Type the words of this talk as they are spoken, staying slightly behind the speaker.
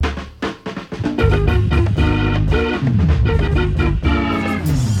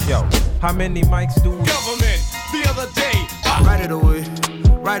How many mics do we? Government, the other day. Right it away,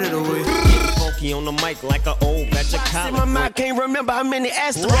 right it away. Funky on the mic like an old batch of collard. My mind can't remember how many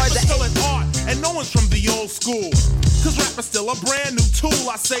asteroids. Rappers still in art, and no one's from the old school. Cause rap is still a brand new tool.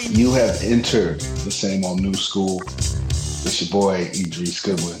 I say you have entered the same old new school. It's your boy Idris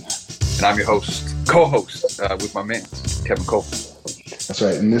Goodwin, and I'm your host, co-host with my man Kevin Cole. That's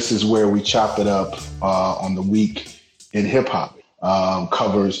right, and this is where we chop it up on the week in hip hop.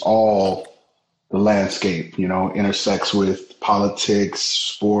 Covers all the landscape, you know, intersects with politics,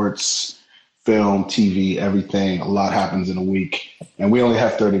 sports, film, TV, everything. A lot happens in a week, and we only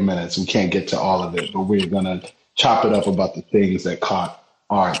have 30 minutes. We can't get to all of it, but we're gonna chop it up about the things that caught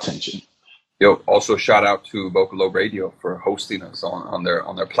our attention. Yo, also shout out to Vocalo Radio for hosting us on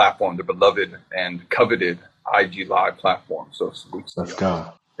their platform, the beloved and coveted IG Live platform. So let's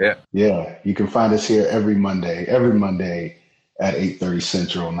go. Yeah. You can find us here every Monday at 8:30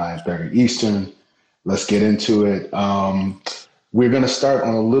 Central, 9:30 Eastern. Let's get into it. We're gonna start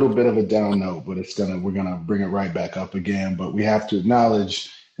on a little bit of a down note, but we're gonna bring it right back up again. But we have to acknowledge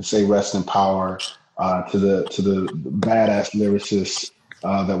and say rest in power to the badass lyricist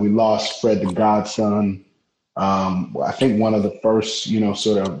that we lost, Fred the Godson. I think one of the first,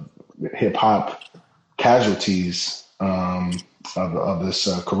 sort of hip hop casualties of this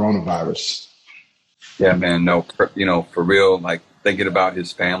coronavirus. Yeah, man. No, for real. Like thinking about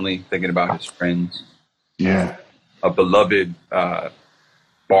his family, thinking about his friends. Yeah, a beloved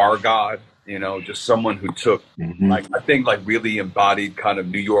bar god. Just someone who took I think really embodied kind of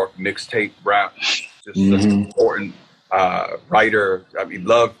New York mixtape rap. Just such an important writer. I mean,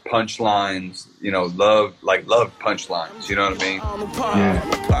 loved punchlines. Loved punchlines. You know what I mean?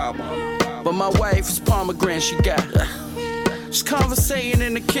 Yeah. But my wife is pomegranate. She got just conversating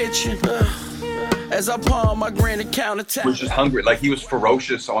in the kitchen as I palm my granite countertop. Was just hungry. Like he was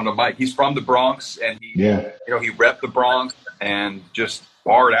ferocious on the mic. He's from the Bronx, and he repped the Bronx and just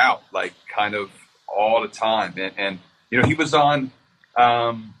barred out like kind of all the time. And he was on.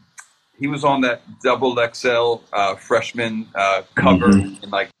 He was on that double XL freshman cover in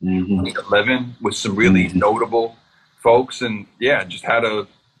 2011 with some really notable folks, and just had a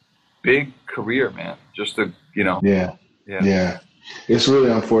big career, man. Yeah. It's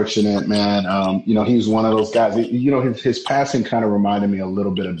really unfortunate, man. He was one of those guys. His passing kind of reminded me a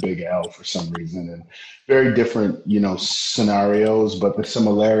little bit of Big L for some reason, and very different, scenarios. But the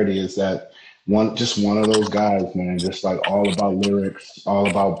similarity is that one of those guys, man, just like all about lyrics, all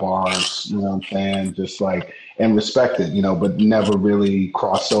about bars, you know what I'm saying? Just like, and respected, but never really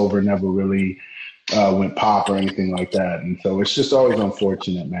crossed over, never really went pop or anything like that. And so it's just always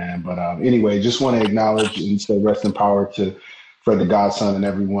unfortunate, man. But anyway, just want to acknowledge and say rest in power to Fred the Godson and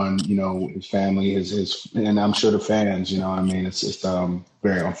everyone, his family, his, and I'm sure the fans, what I mean? It's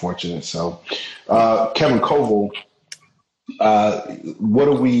very unfortunate. So Kevin Koval, what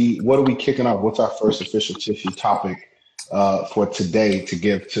are we kicking off? What's our first official tissue topic for today to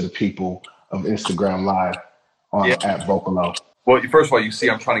give to the people of Instagram Live at Vocalo? Well, first of all, you see,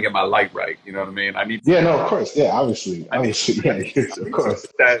 I'm trying to get my light right. You know what I mean? I need. Yeah, no, of course. Yeah, obviously, yes, of course.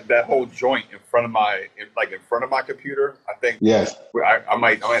 That whole joint in front of my computer. I think. Yes. I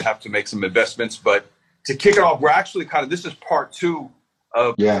might have to make some investments, but to kick it off, we're actually this is part two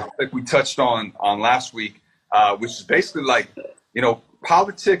of like we touched on last week, which is basically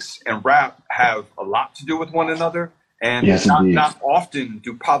politics and rap have a lot to do with one another, and not often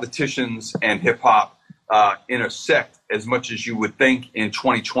do politicians and hip hop intersect as much as you would think in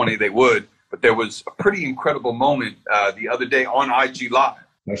 2020 they would. But there was a pretty incredible moment the other day on IG Live.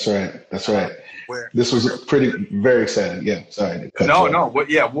 That's right. This was very exciting. Yeah, sorry. No.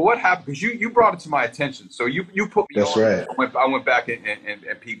 What happened? Because you brought it to my attention. So you put me That's on. Right. I went back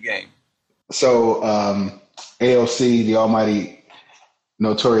and peep game. So AOC, the almighty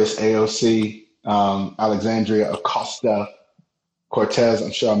notorious AOC, Alexandria Acosta Cortez,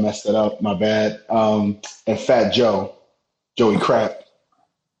 I'm sure I messed it up, my bad, and Fat Joey Crack,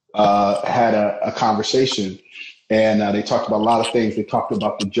 had a conversation, and they talked about a lot of things. They talked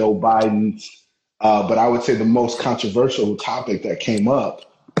about the Joe Bidens, but I would say the most controversial topic that came up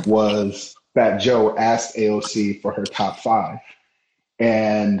was Fat Joe asked AOC for her top 5,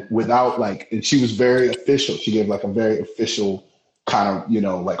 and and she was very official. She gave like a very official kind of,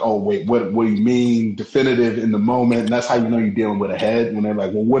 oh, wait, what do you mean definitive in the moment? And that's how you're dealing with a head when they're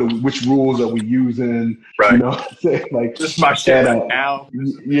like, well, which rules are we using? Right. Like this is my shit right now.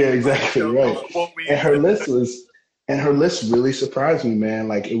 Yeah, exactly. Right. And her list was And her list really surprised me, man.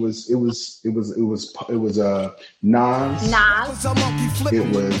 Like it was Nas. It was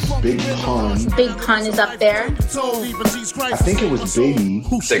Big Pun. Big Pun is up there. I think it was Biggie.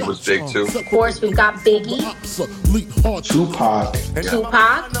 I think it was Big too. Of course, we've got Biggie, Tupac,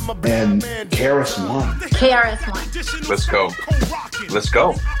 and KRS-One. KRS-One. Let's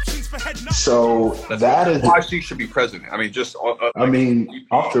go. So that is why she should be president. I mean, just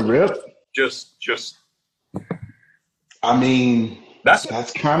off the rip. Just. I mean, that's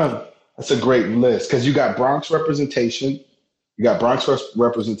a great list because you got Bronx representation. You got Bronx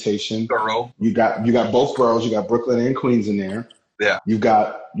representation. Borough. You got both boroughs. You got Brooklyn and Queens in there. Yeah. You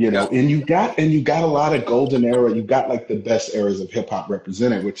got and you got a lot of golden era. You got like the best eras of hip hop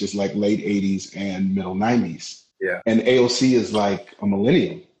represented, which is like late '80s and middle '90s. Yeah. And AOC is like a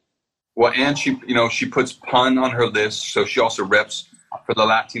millennium. Well, and she puts Pun on her list, so she also reps for the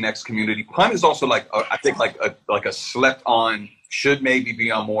Latinx community. Pun is also like I think like a slept on, should maybe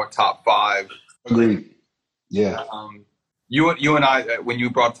be on more top 5. Agreed. Yeah. You and I, when you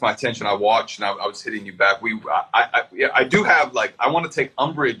brought it to my attention, I watched and I was hitting you back. I do have like, I want to take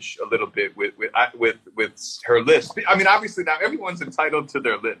umbrage a little bit with her list. I mean, obviously now everyone's entitled to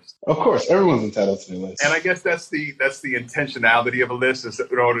their list. Of course, everyone's entitled to their list. And I guess that's the intentionality of a list, is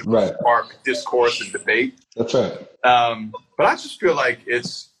in order to spark discourse and debate. That's right. But I just feel like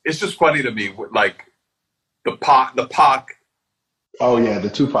it's just funny to me, like the Pac. Oh yeah, the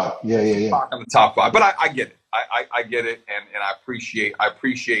Tupac. Yeah. Pac on the top 5, but I get it. I get it, and I appreciate.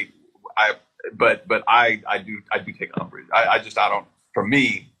 But I do take umbrage. I don't. For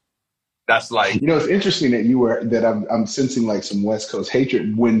me, that's like, it's interesting that I'm sensing like some West Coast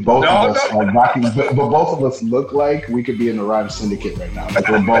hatred when both of us are rocking, but both of us look like we could be in the Rhyme Syndicate right now. Like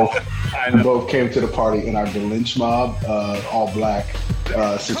we both came to the party in our The Lynch Mob all black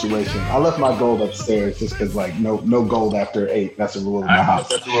situation. I left my gold upstairs just because like no gold after 8. That's a rule in my house.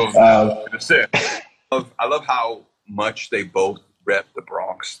 That's a rule. That's it. I love how much they both rep the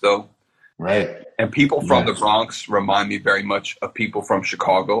Bronx, though. Right. And people from the Bronx remind me very much of people from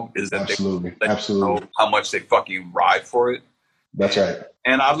Chicago. Is that absolutely know how much they fucking ride for it. That's right.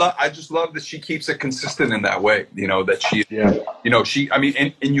 And I just love that she keeps it consistent in that way. That she, I mean,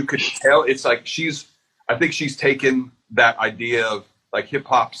 and you could tell it's like I think she's taken that idea of like hip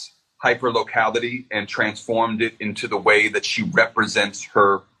hop's hyper locality and transformed it into the way that she represents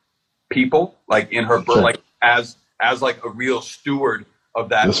her people, like in her birth, like as like a real steward of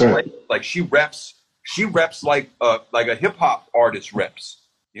that place. Right. Like she reps like a hip hop artist reps.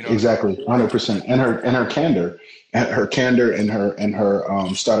 Exactly, 100%. And her candor, and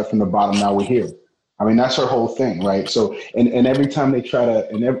her started from the bottom. Now we're here. I mean, that's her whole thing, right? So, and every time they try to,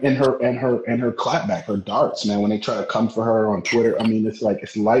 and her clapback, her darts, man, when they try to come for her on Twitter, I mean, it's like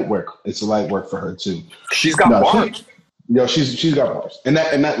it's light work. It's light work for her too. She's got bars. She's got bars, and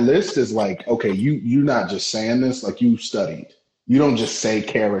that list is like, okay, you not just saying this, like you studied. You don't just say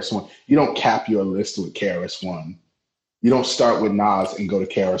KRS-One. You don't cap your list with KRS-One. You don't start with Nas and go to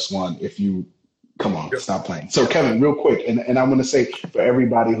KRS-One. If you come on, stop playing. So Kevin, real quick, and I'm going to say for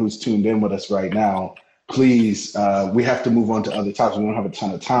everybody who's tuned in with us right now, please, we have to move on to other topics. We don't have a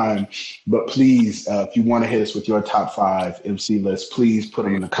ton of time, but please, if you want to hit us with your top 5 MC list, please put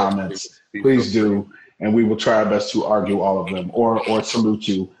them in the comments. Please do. And we will try our best to argue all of them or salute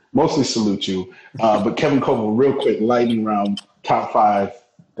you, mostly salute you. But Kevin Coval, real quick, lightning round, top 5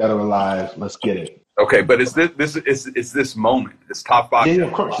 that are alive. Let's get it. Okay, but is this moment, this top 5? Yeah,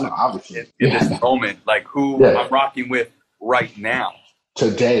 of course. No, obviously. In this moment, like who I'm rocking with right now.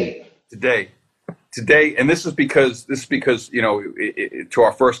 Today. And this is because, to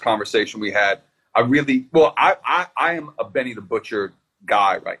our first conversation we had, I am a Benny the Butcher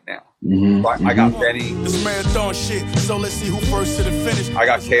guy right now. Mm-hmm. I got Benny. This marathon shit, so let's see who first to the finish. I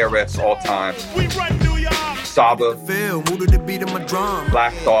got KRS all time. We run New York. Saba.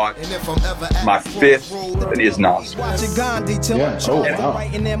 Black Thought. My 5th is Nas. Yeah. Oh,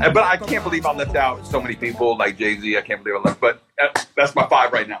 wow. But I can't believe I left out so many people like Jay-Z. I can't believe I left. But that's my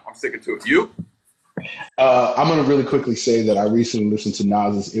 5 right now. I'm sticking to it. You? I'm going to really quickly say that I recently listened to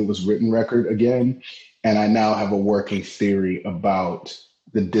Nas's It Was Written record again. And I now have a working theory about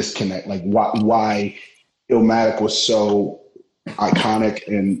the disconnect, like why Illmatic was so iconic,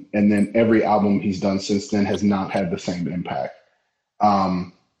 and then every album he's done since then has not had the same impact.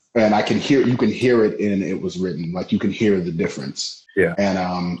 And you can hear it in It Was Written, like you can hear the difference. Yeah. And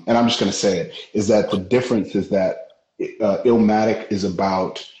I'm just gonna say it is that the difference is that Illmatic is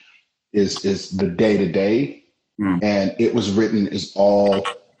the day to day, and It Was Written is all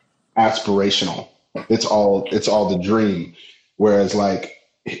aspirational. It's all the dream. Whereas like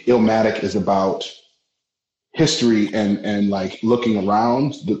Illmatic is about history and like looking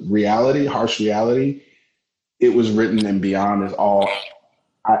around the reality, harsh reality, it was written and beyond is all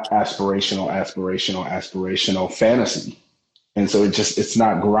aspirational fantasy. And so it's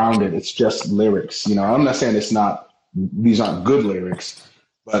not grounded. It's just lyrics. You know, I'm not saying these aren't good lyrics,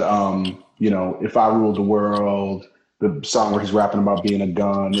 but, you know, If I Ruled the World, the song where he's rapping about being a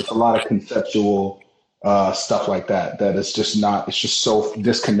gun, it's a lot of conceptual stuff like that is just not, it's just so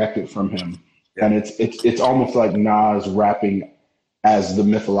disconnected from him. Yeah. And it's almost like Nas rapping as the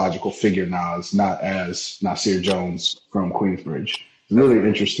mythological figure Nas, not as Nasir Jones from Queensbridge. It's really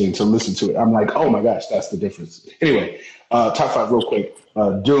interesting to listen to it. I'm like, oh my gosh, that's the difference. Anyway, top 5 real quick.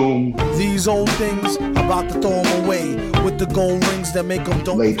 Doom. These old things, about to throw them away with the gold rings that make them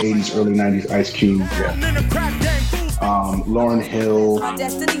late 80s, early 90s, Ice Cube. Lauryn Hill,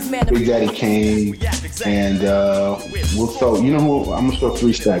 Big Daddy Kane, and we'll throw, you know who, I'm going to throw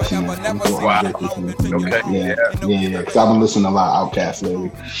 3 Stacks in there. Wow. Okay. Yeah, because I've been listening to a lot of Outkast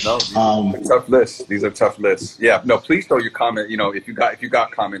lately. No, tough lists. These are tough lists. Yeah, no, please throw your comment. You know, if you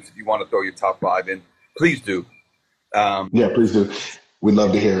got comments, if you want to throw your top 5 in, please do. Yeah, please do. We'd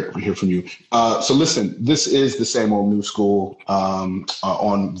love to hear from you. So listen, this is the Same Old New School on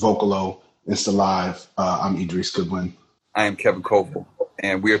Vocalo. Insta Live. I'm Idris Goodwin. I am Kevin Koval,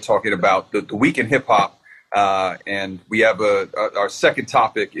 and we are talking about the week in hip hop. And we have our second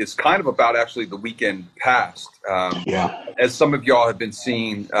topic is kind of about actually the weekend past. As some of y'all have been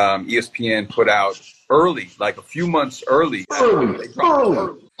seeing, ESPN put out early, like a few months early. They're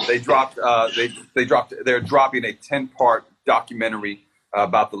dropping a 10-part documentary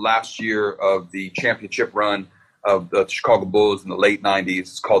about the last year of the championship run of the Chicago Bulls in the late 90s.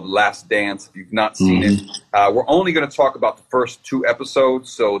 It's called The Last Dance. If you've not seen it, we're only going to talk about the first 2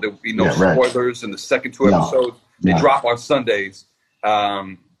 episodes, so there will be no spoilers in the second 2 episodes. They drop on Sundays.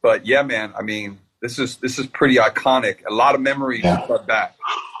 But yeah, man, I mean, this is pretty iconic. A lot of memories start back.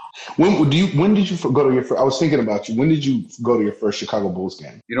 When did you go to your first, I was thinking about you. When did you go to your first Chicago Bulls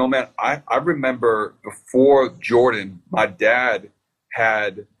game? You know, man, I remember before Jordan, my dad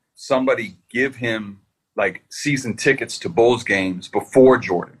had somebody give him like season tickets to Bulls games before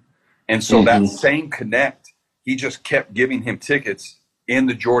Jordan. And so that same connect, he just kept giving him tickets in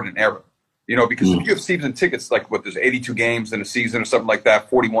the Jordan era. You know, because if you have season tickets, like there's 82 games in a season or something like that,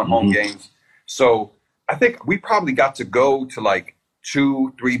 41 home games. So I think we probably got to go to like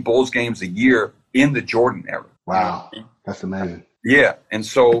 2-3 Bulls games a year in the Jordan era. Wow. That's amazing. Yeah. And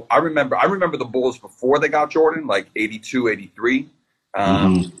so I remember the Bulls before they got Jordan, like 82, 83.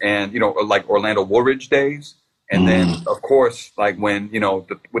 And, you know, like Orlando Woolridge days. And then, of course, like when, you know,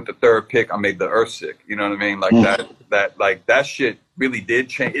 with the 3rd pick, I made the Earth Sick. You know what I mean? Like that shit really did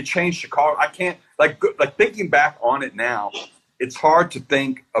change. It changed Chicago. I can't, like thinking back on it now, it's hard to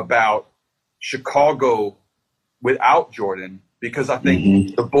think about Chicago without Jordan, because I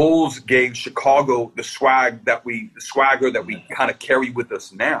think the Bulls gave Chicago the swagger that we kind of carry with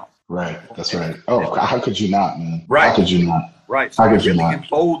us now. Right. That's right. Oh, how could you not, man? Right. How could you not? Right. So it really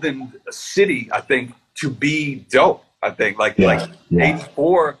emboldened a city, I think, to be dope. I think like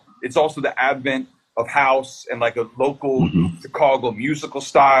 84, it's also the advent of house and like a local Chicago musical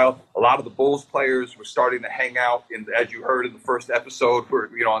style. A lot of the Bulls players were starting to hang out as you heard in the first episode, where,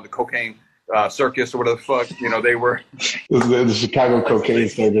 you know, on the cocaine circus or whatever the fuck, you know, they were the Chicago cocaine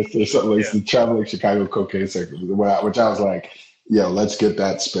circus or something like the traveling Chicago cocaine circus, which I was like, yo, let's get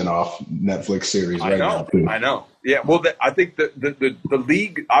that spin-off Netflix series right now. I know. Yeah, well, I think the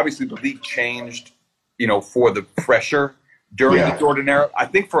league, obviously the league changed, you know, for the pressure during the Jordan era. I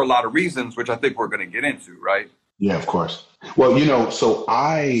think for a lot of reasons, which I think we're going to get into, right? Yeah, of course. Well, you know, so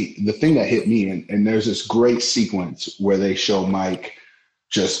the thing that hit me, and there's this great sequence where they show Mike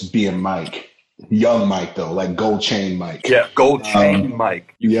just being Mike, young Mike though, like gold chain Mike. Yeah, gold chain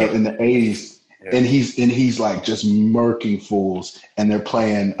Mike. In the 80s. Yeah. And he's like just murking fools, and they're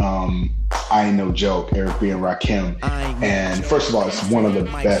playing I Ain't No Joke, Eric B. and Rakim. And first of all, it's one of the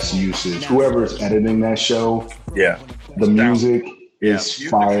best uses. Whoever's editing that show, the music is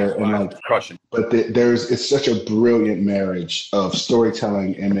fire and like crushing. But it's such a brilliant marriage of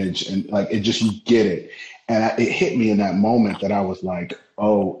storytelling, image, and like you get it. And it hit me in that moment that I was like,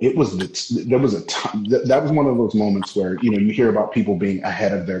 oh, there was a time that was one of those moments where, you know, you hear about people being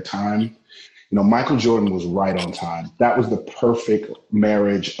ahead of their time. You know, Michael Jordan was right on time. That was the perfect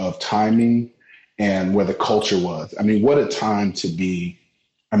marriage of timing and where the culture was. I mean, what a time to be.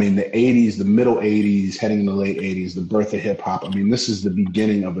 I mean, the 80s, the middle 80s, heading in the late 80s, the birth of hip hop. I mean, this is the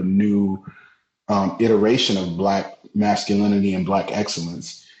beginning of a new iteration of Black masculinity and Black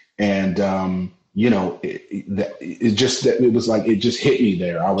excellence. And it just hit me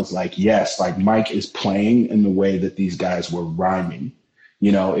there. I was like, yes, like Mike is playing in the way that these guys were rhyming. He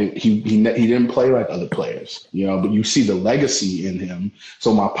didn't play like other players, but you see the legacy in him.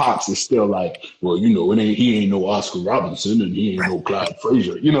 So my pops is still like, well, he ain't no Oscar Robinson and he ain't no Clyde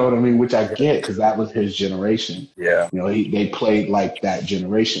Frazier. You know what I mean? Which I get, because that was his generation. Yeah. They played like that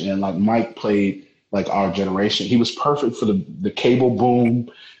generation, and like Mike played like our generation. He was perfect for the cable boom,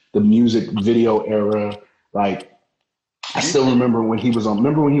 the music video era. Like, I still remember when he was on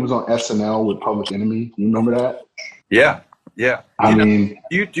SNL with Public Enemy. You remember that? Yeah. Yeah, I mean,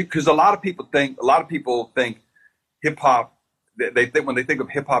 because a lot of people think hip hop. They think when they think of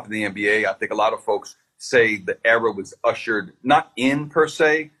hip hop in the NBA, I think a lot of folks say the era was ushered not in per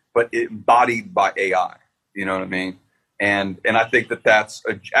se, but embodied by AI. You know what I mean? And I think that's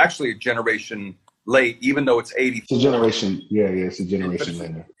actually a generation late, even though it's 80. It's a generation. Yeah, it's a generation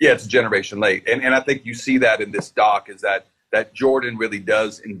later. Yeah, it's a generation late, and I think you see that in this doc is that Jordan really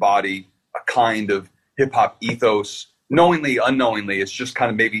does embody a kind of hip hop ethos. Knowingly, unknowingly, it's just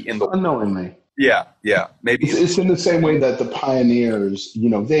kind of maybe in the unknowingly. Yeah, maybe it's in the same way that the pioneers,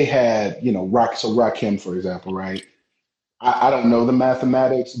 they had, Rakim, for example, right? I don't know the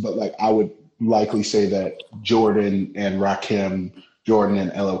mathematics, but like I would likely say that Jordan and Rakim, Jordan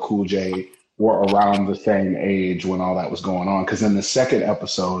and LL Cool J were around the same age when all that was going on. Because in the second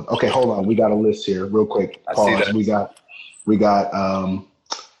episode, okay, hold on, we got a list here, real quick. Pause. We got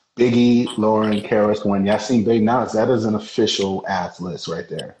Biggie, Lauren, Karis, One, Yasin Bey Nas. That is an official ass list right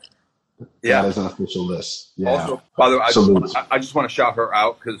there. Yeah, that is an official list. Yeah. Also, by the way, I just want to shout her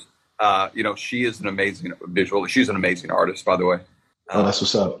out because she is an amazing visual. She's an amazing artist, by the way. That's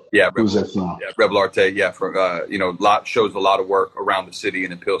what's up. Yeah, who's that from? Yeah, Rebel Arte. Yeah, from shows a lot of work around the city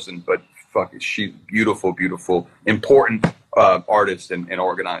and in Pilsen. But she's beautiful, important artist and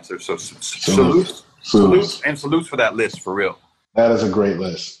organizer. So salutes for that list for real. That is a great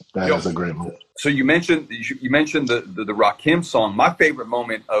list. That is a great list. So you mentioned the Rakim song. My favorite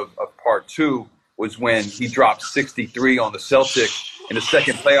moment of part 2 was when he dropped 63 on the Celtics in the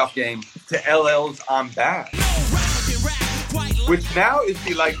second playoff game to LL's "I'm Bad," which now is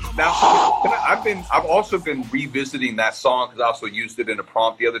I've also been revisiting that song because I also used it in a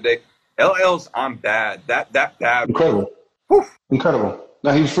prompt the other day. LL's "I'm Bad." That bad. Incredible. Incredible.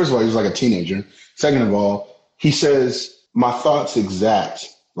 Now first of all, he was like a teenager. Second of all, he says, "My thoughts exact,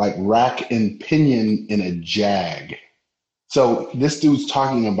 like rack and pinion in a Jag." So this dude's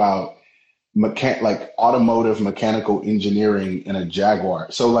talking about automotive mechanical engineering in a Jaguar.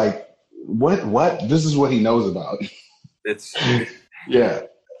 So like, what? This is what he knows about. It's yeah.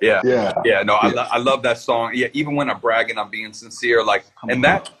 No, I love that song. Yeah, even when I'm bragging, I'm being sincere. Like, and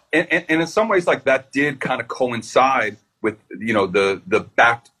in some ways, like that did kind of coincide with the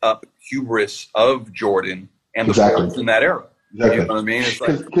backed up hubris of Jordan. And the sports in that era. Exactly. You know what I mean? It's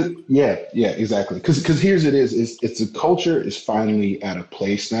like, yeah, exactly. Because here's it's a culture is finally at a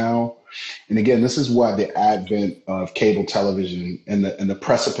place now. And again, this is why the advent of cable television and the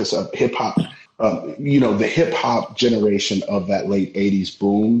precipice of hip hop, the hip hop generation of that late 80s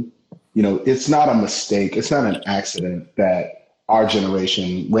boom, it's not a mistake. It's not an accident that our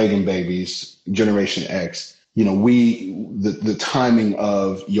generation, Reagan babies, Generation X, the timing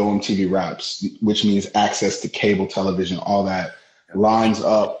of Yo MTV Raps, which means access to cable television, all that lines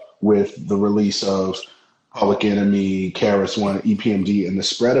up with the release of Public Enemy, Karis One, EPMD, and the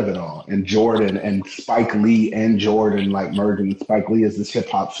spread of it all. And Jordan and Spike Lee and Jordan like merging. Spike Lee is this hip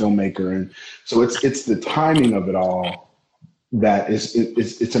hop filmmaker, and so it's the timing of it all that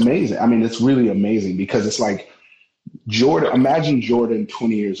it's amazing. I mean, it's really amazing because it's like Jordan. Imagine Jordan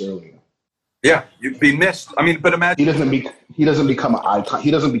 20 years earlier. Yeah, you'd be missed. I mean, but imagine he doesn't become an icon. He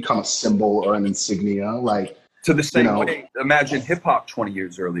doesn't become a symbol or an insignia. Like to the same way. Imagine hip hop 20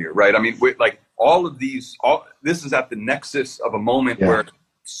 years earlier, right? I mean, like all of these. This is at the nexus of a moment where,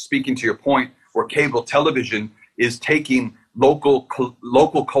 speaking to your point, where cable television is taking local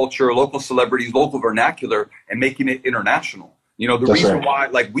culture, local celebrities, local vernacular, and making it international. The reason why,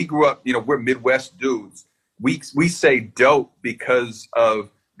 like, we grew up. We're Midwest dudes. We say dope because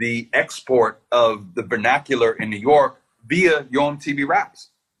of the export of the vernacular in New York via Yo MTV Raps,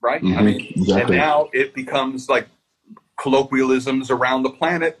 right? Mm-hmm, I mean, exactly. And now it becomes like colloquialisms around the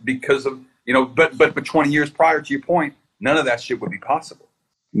planet because of, but 20 years prior, to your point, none of that shit would be possible.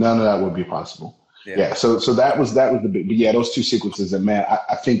 None of that would be possible. Yeah. So that was the big, but yeah, those two sequences, and man,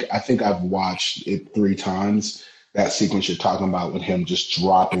 I think I've watched it 3 times. That sequence you're talking about with him just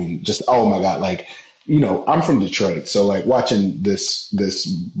dropping, oh my God, like, I'm from Detroit, so like watching this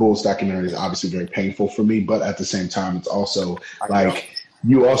Bulls documentary is obviously very painful for me, but at the same time, it's also like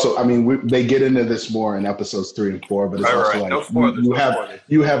you also, I mean, they get into this more in episodes 3 and 4, but it's also like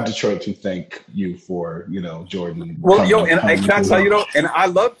you have Detroit to thank you for, Jordan. Well, and that's how, and I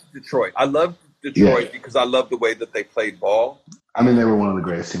love Detroit. I love Detroit because I love the way that they played ball. I mean, they were one of the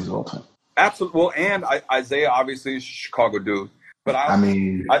greatest teams of all time. Absolutely. Well, and Isaiah obviously is a Chicago dude. But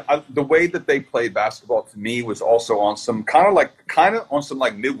the way that they played basketball to me was also on some kind of on some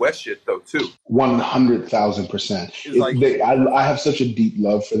like Midwest shit though too. 100,000%. I have such a deep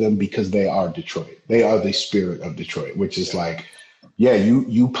love for them because they are Detroit. They are the spirit of Detroit, which is like, yeah,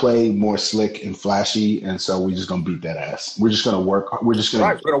 you play more slick and flashy, and so we're just gonna beat that ass. We're just gonna work. We're just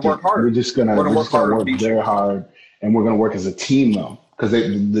gonna work hard. We're just gonna work very hard, and we're gonna work as a team though. Because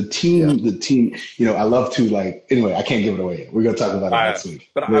the team, I love to anyway, I can't give it away yet. We're going to talk about it next week.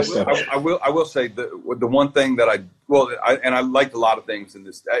 But I will say the one thing that I liked a lot of things in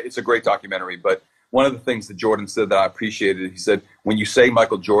this. It's a great documentary, but one of the things that Jordan said that I appreciated, he said, when you say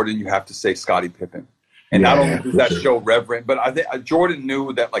Michael Jordan, you have to say Scottie Pippen. And not only does that show reverent, but I think Jordan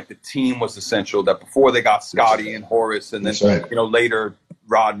knew that the team was essential, that before they got Scottie and Horace and then, later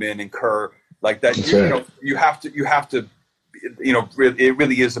Rodman and Kerr, like that, you have to, it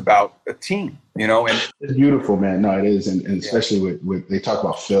really is about a team, and it's beautiful, man. No, it is. And especially with they talk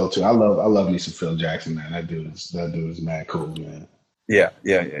about Phil too. I love me some Phil Jackson, man. That dude is mad cool, man. Yeah.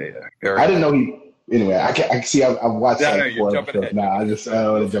 I didn't know anyway, I see, I've watched like 4 episodes now. I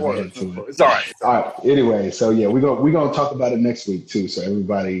don't want to jump ahead to it. It's all right. All right. Anyway, so yeah, we're gonna talk about it next week too. So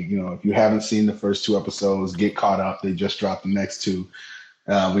everybody, if you haven't seen the first 2 episodes, get caught up. They just dropped the next 2.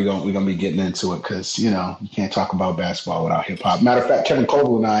 We're gonna be getting into it because you can't talk about basketball without hip hop. Matter of fact, Kevin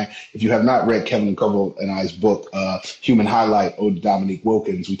Coval and I, if you have not read Kevin Coval and I's book, Human Highlight, Ode to Dominique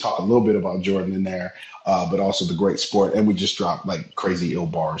Wilkins, we talk a little bit about Jordan in there, but also the great sport, and we just dropped like crazy ill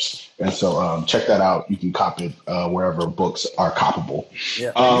bars. And so check that out. You can cop it wherever books are coppable.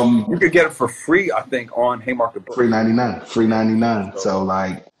 Yeah, you could get it for free, I think, on Haymarket Books. Free 99. So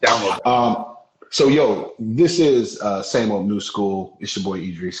download. So, this is Same Old New School. It's your boy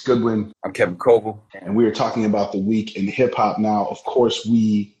Idris Goodwin. I'm Kevin Coval. And we are talking about the week in hip hop. Now, of course,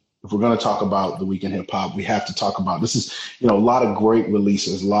 if we're going to talk about the week in hip hop, we have to talk about, this is, a lot of great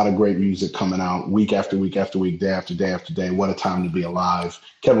releases, a lot of great music coming out week after week after week, day after day after day. What a time to be alive.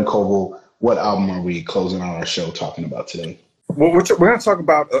 Kevin Coval, what album are we closing out our show talking about today? Well, we're going to talk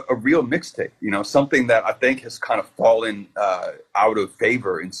about a real mixtape, something that I think has kind of fallen out of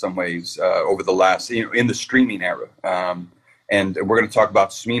favor in some ways over the last, in the streaming era. And we're going to talk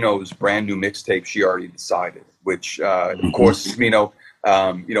about Smino's brand new mixtape, She Already Decided, which, of course, Smino,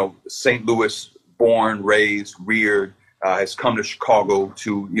 St. Louis, born, raised, reared, has come to Chicago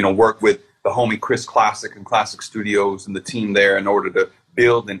to, work with the homie Chris Classic and Classic Studios and the team there in order to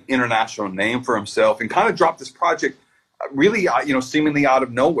build an international name for himself and kind of drop this project really, seemingly out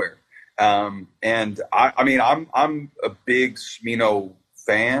of nowhere. And I'm a big Smino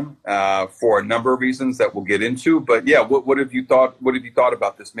fan for a number of reasons that we'll get into. But yeah, what have you thought? What have you thought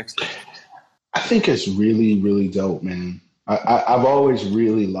about this mixtape? I think it's really, really dope, man. I've always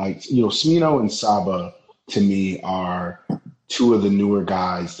really liked, Smino and Saba to me are 2 of the newer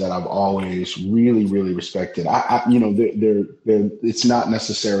guys that I've always really, really respected. They're it's not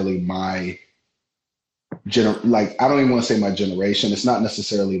necessarily my I don't even want to say my generation. It's not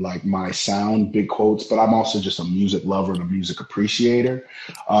necessarily like my sound, big quotes, but I'm also just a music lover and a music appreciator.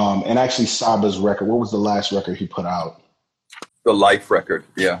 And actually Saba's record, what was the last record he put out? The Life record.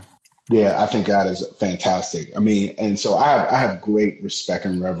 Yeah. Yeah, I think that is fantastic. I mean, and so I have great respect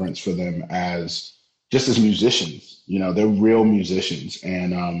and reverence for them as musicians. They're real musicians.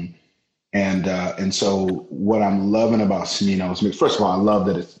 And so what I'm loving about Smino is, first of all, I love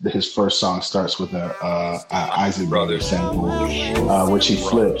that his first song starts with a Isaac Brothers sample, which he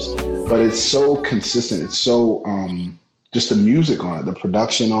flips. But it's so consistent. It's so just the music on it, the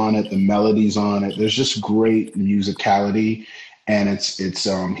production on it, the melodies on it. There's just great musicality, and it's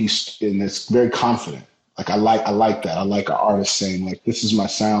very confident. I like that. I like an artist saying this is my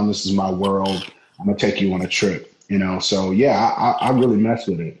sound, this is my world. I'm gonna take you on a trip. So yeah, I really mess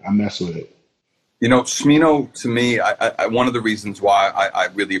with it. Smino, to me, I one of the reasons why I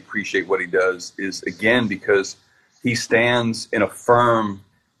really appreciate what he does is, again, because he stands in a firm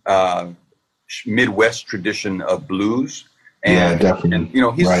Midwest tradition of blues. And, definitely.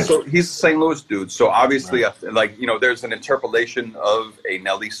 And he's a St. Louis dude. So obviously, there's an interpolation of a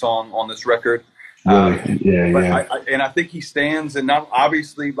Nelly song on this record. I think he stands, and not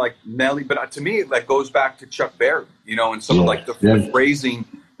obviously like Nelly, but to me it goes back to Chuck Berry, and some of the phrasing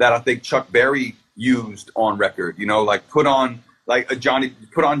that I think Chuck Berry used on record, put on Johnny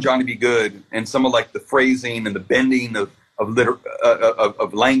Be Good, and some of the phrasing and the bending of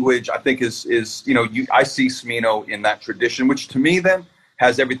of language. I think is I see Smino in that tradition, which to me then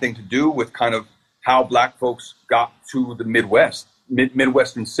has everything to do with kind of how Black folks got to the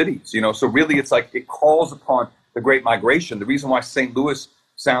Midwestern cities. So really it's like it calls upon the Great Migration. The reason why St. Louis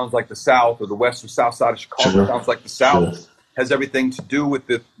sounds like the South, or the West or South Side of Chicago sounds like the South, has everything to do with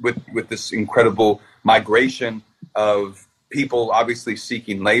this incredible migration of people obviously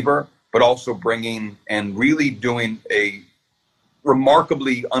seeking labor, but also bringing and really doing a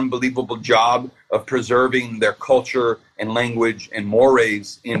remarkably unbelievable job of preserving their culture and language and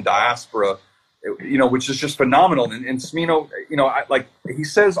mores in diaspora, which is just phenomenal. And Smino, he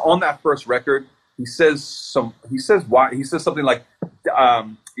says on that first record, he says something like,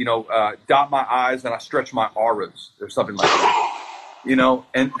 dot my I's and I stretch my auras, or something like that,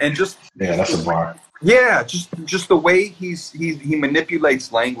 and just, yeah, that's a bar. Yeah. Just the way he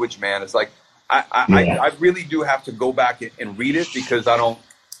manipulates language, man, is like, I really do have to go back and read it, because I don't,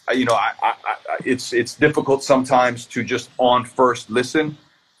 it's difficult sometimes to just on first listen.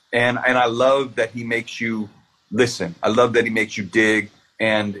 And I love that he makes you listen. I love that he makes you dig.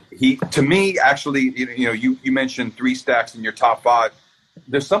 And to me, actually, you mentioned 3 Stacks in your top 5.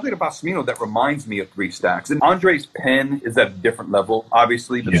 There's something about Smino that reminds me of 3 Stacks. And Andre's pen is at a different level,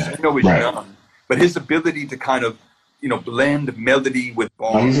 obviously, but Smino is young. But his ability to kind of, blend melody with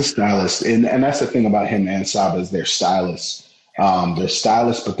bars. He's a stylist. And that's the thing about him and Saba, is they're stylists. They're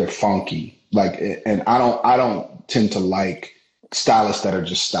stylists, but they're funky. And I don't tend to like stylists that are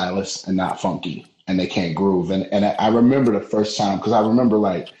just stylists and not funky, and they can't groove. And I remember the first time, because I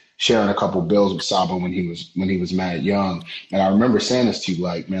remember sharing a couple bills with Saba when he was mad young. And I remember saying this to you,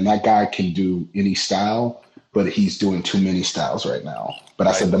 man, that guy can do any style, but he's doing too many styles right now. But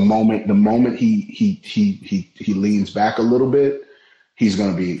I said the moment he leans back a little bit, he's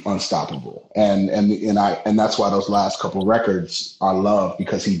going to be unstoppable. And that's why those last couple records I love,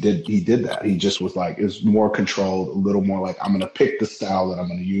 because he did that. He just was like, it's more controlled, a little more like, I'm going to pick the style that I'm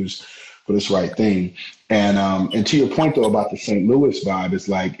going to use for this right thing. And to your point though about the St. Louis vibe, it's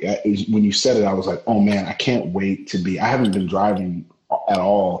like, when you said it, I was like, oh man, I can't wait I haven't been driving at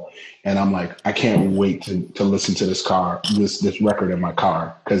all, and I'm like, I can't wait to listen to this record in my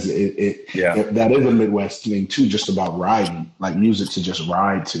car, because that is a Midwest thing too, just about riding, like music to just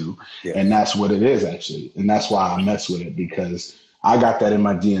ride to, and that's what it is actually, and that's why I mess with it, because I got that in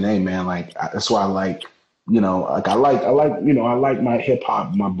my DNA, man. That's why I like, I like my hip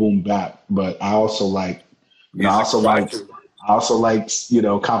hop, my boom bap, but I also like, I also like,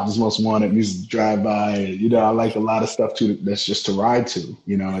 Compton's Most Wanted, Music to Drive By. I like a lot of stuff too that's just to ride to,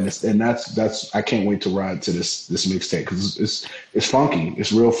 and that's I can't wait to ride to this mixtape, because it's funky,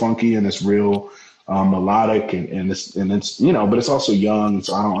 it's real funky, and it's real melodic, and it's but it's also young,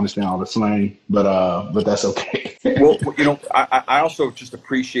 so I don't understand all the slang, but that's okay. Well, I also just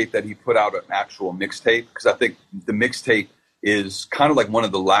appreciate that he put out an actual mixtape, because I think the mixtape is kind of like one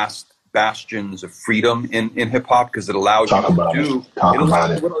of the last bastions of freedom in hip hop, because it allows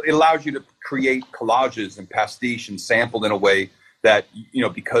it allows you to create collages and pastiche and sample in a way that,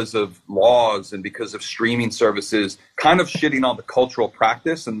 because of laws and because of streaming services kind of shitting on the cultural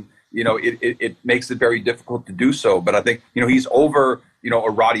practice, and it makes it very difficult to do so. But I think he's over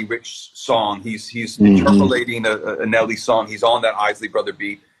a Roddy Ricch song, he's interpolating a Nelly song, he's on that Isley Brother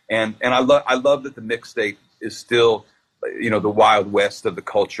beat, and I love that the mixtape is still the Wild West of the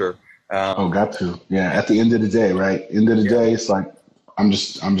culture. Got to. Yeah. At the end of the day, right? End of the day, it's like, I'm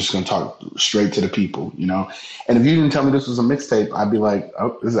just going to talk straight to the people, And if you didn't tell me this was a mixtape, I'd be like,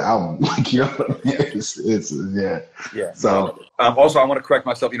 oh, this is an album. Yeah. So also, I want to correct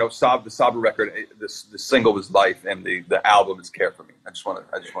myself. The Saba record, the single was Life, and the album is Care for Me. I just want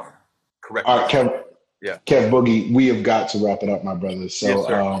to correct. All right, Kev Boogie, we have got to wrap it up, my brothers.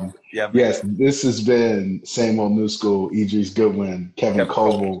 So, yes, this has been Same Old New School. Idris Goodwin, Kevin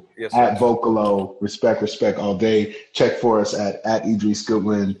Coval, at Vocalo. Respect all day. Check for us at Idris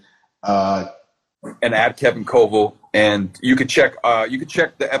Goodwin, and at Kevin Coval. And you could check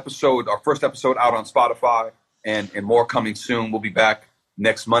the episode, our first episode, out on Spotify, and more coming soon. We'll be back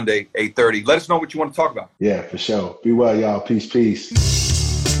next Monday, 8:30. Let us know what you want to talk about. Yeah, for sure. Be well, y'all. Peace.